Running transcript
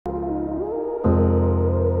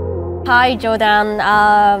Hi Jordan,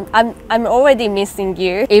 I'm already missing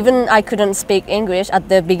you. Even I couldn't speak English at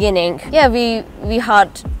the beginning. Yeah, we had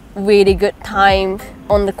really good time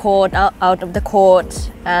on the court, out of the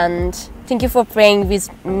court, and thank you for playing with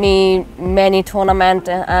me many tournaments,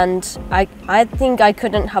 and I think I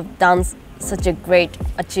couldn't have done such a great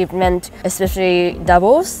achievement, especially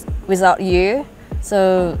doubles, without you.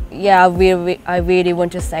 So yeah, I really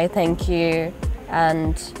want to say thank you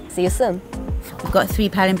and see you soon. We've got 3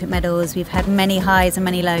 Paralympic medals, we've had many highs and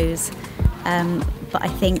many lows, but I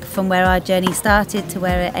think from where our journey started to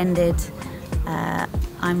where it ended,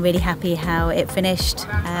 I'm really happy how it finished.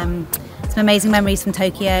 Some amazing memories from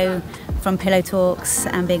Tokyo, from pillow talks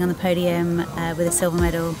and being on the podium with a silver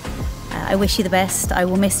medal. I wish you the best. I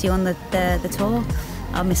will miss you on the tour.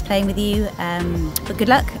 I'll miss playing with you, but good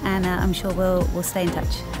luck, and I'm sure we'll stay in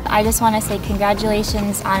touch. I just want to say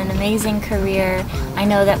congratulations on an amazing career. I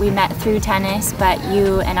know that we met through tennis, but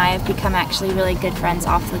you and I have become actually really good friends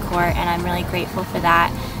off the court, and I'm really grateful for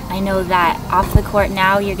that. I know that off the court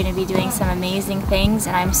now you're going to be doing some amazing things,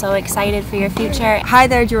 and I'm so excited for your future. Hi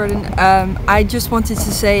there, Jordan. I just wanted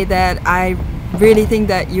to say that I really think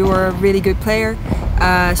that you're a really good player.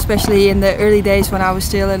 Especially in the early days when I was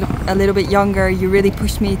still a little bit younger, you really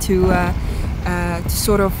pushed me to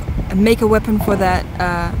sort of make a weapon for that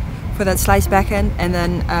slice backhand. And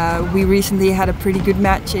then we recently had a pretty good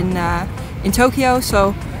match in Tokyo.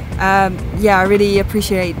 So yeah, I really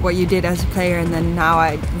appreciate what you did as a player, and then now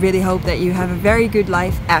I really hope that you have a very good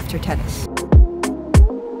life after tennis.